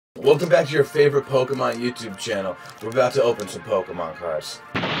Welcome back to your favorite Pokemon YouTube channel. We're about to open some Pokemon cards.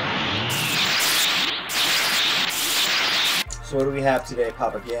 So what do we have today,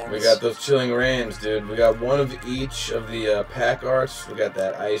 Papagans? We got those Chilling Reigns, dude. We got one of each of the pack arts. We got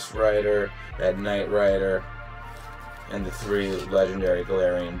that Ice Rider, that Night Rider, and the 3 legendary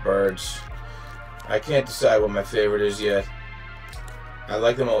Galarian birds. I can't decide what my favorite is yet. I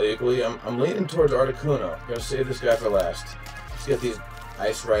like them all equally. I'm leaning towards Articuno. I'm gonna save this guy for last. Let's get these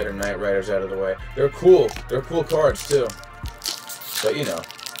Ice Rider, Night Riders out of the way. They're cool. They're cool cards too. But you know,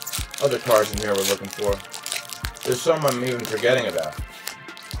 other cards in here we're looking for. There's some I'm even forgetting about.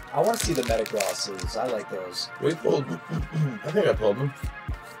 I want to see the Metagrosses. I like those. We pulled. I think I pulled them.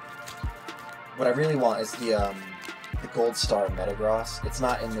 What I really want is the Gold Star Metagross. It's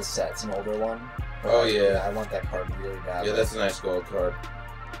not in this set. It's an older one. Oh yeah. I want that card really badly. Yeah, that's a nice gold card.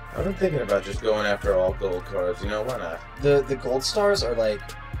 I've been thinking about just going after all gold cards. You know, why not? The Gold Stars are like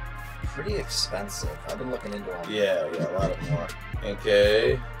pretty expensive. I've been looking into them. Yeah, a lot of them are.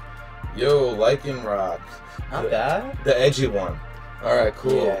 Okay. Yo, Lycanroc. Not bad. The edgy one. Alright,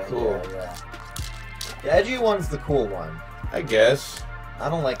 cool, Yeah. The edgy one's the cool one. I guess. I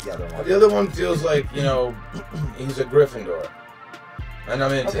don't like the other one. The other one feels like, you know, he's a Gryffindor. And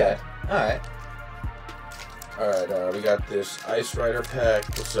I'm into it. Alright. Alright, we got this Ice Rider pack.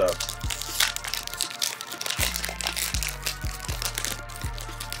 What's up?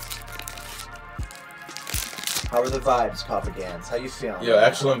 How are the vibes, Papagans? How you feeling? Yo,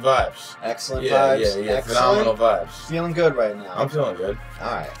 excellent vibes. Excellent vibes? Yeah, Excellent. phenomenal vibes. Feeling good right now? I'm feeling good.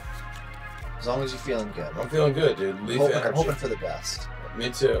 Alright. As long as you're feeling good. I'm feeling good, dude. Leaf energy. I'm hoping for the best.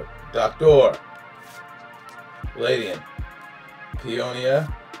 Me too. Doctor. Ladian.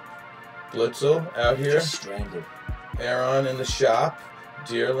 Peonia. Blitzel out here. Just stranded. Aron in the shop.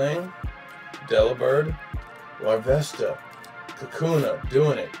 Deerling. Delibird. Larvesta. Kakuna.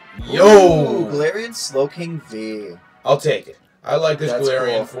 Doing it. Yo! Ooh, Galarian Slowking V. I'll take it. I like this That's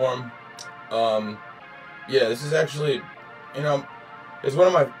Galarian cool. form. Yeah, this is actually, you know, it's one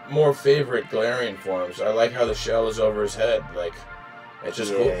of my more favorite Galarian forms. I like how the shell is over his head. Like, it's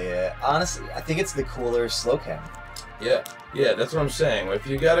just cool. Yeah. Honestly, I think it's the cooler Slowking. Yeah, that's what I'm saying. If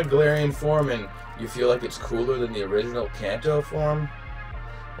you got a Galarian form and you feel like it's cooler than the original Kanto form,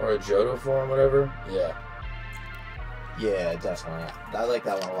 or a Johto form, whatever, yeah. Yeah, definitely. I like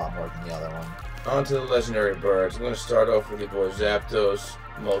that one a lot more than the other one. On to the legendary birds. I'm going to start off with your boy Zapdos,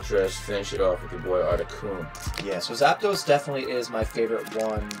 Moltres, finish it off with your boy Articuno. Yeah, so Zapdos definitely is my favorite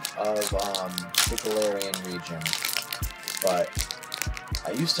one of the Galarian region. But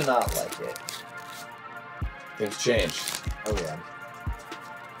I used to not like it. Things changed. Oh yeah.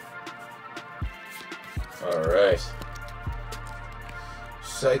 Alright.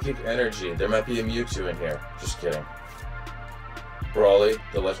 Psychic Energy. There might be a Mewtwo in here. Just kidding. Brawly,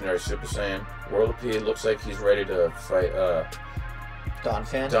 the legendary Super Saiyan. Whirlipede looks like he's ready to fight,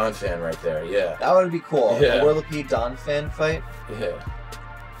 Donphan? Donphan right there, yeah. That would be cool. Yeah. A Whirlipede Donphan fight? Yeah.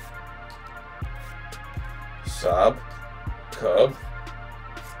 Sob. Cub.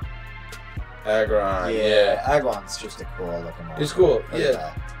 Aggron, yeah. Aggron's just a cool looking one. He's cool, Look at yeah.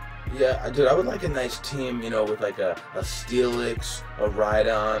 that. Yeah, dude, I would like a nice team, you know, with like a Steelix, a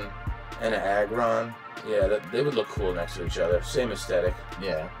Rhydon, and an Aggron. Yeah, they would look cool next to each other. Same aesthetic.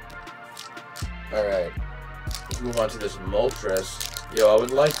 Yeah. Alright. Let's move on to this Moltres. Yo, I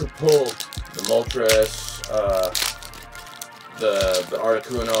would like to pull the Moltres, the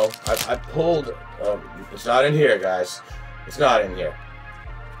Articuno. I pulled, it's not in here, guys. It's not in here.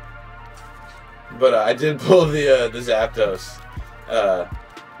 But I did pull the Zapdos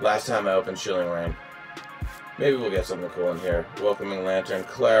last time I opened Chilling Reign. Maybe we'll get something cool in here. Welcoming Lantern,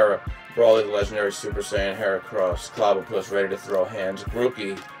 Clara, Brawly the legendary Super Saiyan, Heracross, Clobbopus ready to throw hands,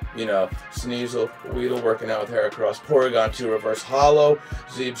 Grookey, you know, Sneasel, Weedle working out with Heracross, Porygon 2 Reverse Hollow,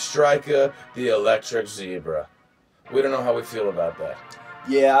 Zebstrika, the Electric Zebra. We don't know how we feel about that.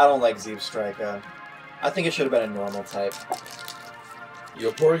 Yeah, I don't like Zebstrika. I think it should have been a normal type.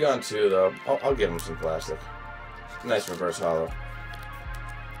 Yo, Porygon 2 though, I'll give him some plastic. Nice Reverse Hollow.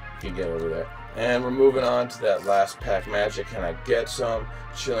 You can get over there. And we're moving on to that last pack magic. Can I get some?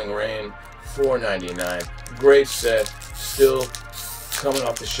 Chilling Reign, $4.99. Great set. Still coming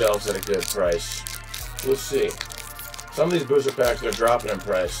off the shelves at a good price. We'll see. Some of these booster packs are dropping in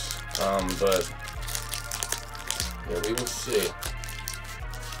price. But yeah, we will see.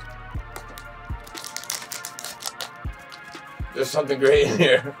 There's something great in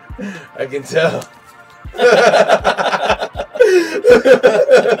here. I can tell.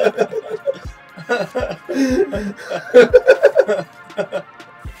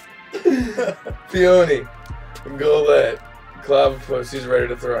 Peony, Golett, Clobbopus, he's ready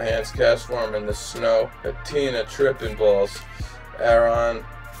to throw hands. Cast form in the snow. Athena, tripping balls. Aron,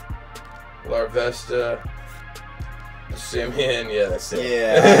 Larvesta, Simeon, yeah, that's it.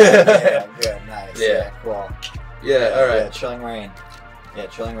 Yeah, good, nice. Yeah, cool. Yeah, alright. Yeah, Chilling Reign. Yeah,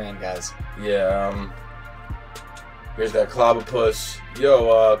 Chilling Reign, guys. Yeah, here's that Clobbopus.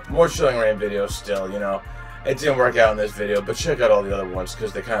 Yo, more Chilling Reign videos still, you know. It didn't work out in this video, but check out all the other ones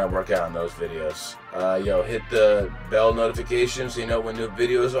because they kind of work out in those videos. Yo, hit the bell notification so you know when new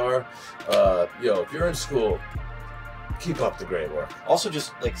videos are. Yo, if you're in school, keep up the great work. Also,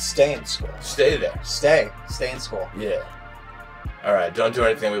 just, like, stay in school. Stay there. Stay in school. Yeah. Alright, don't do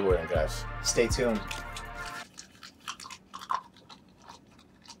anything we wouldn't, guys. Stay tuned.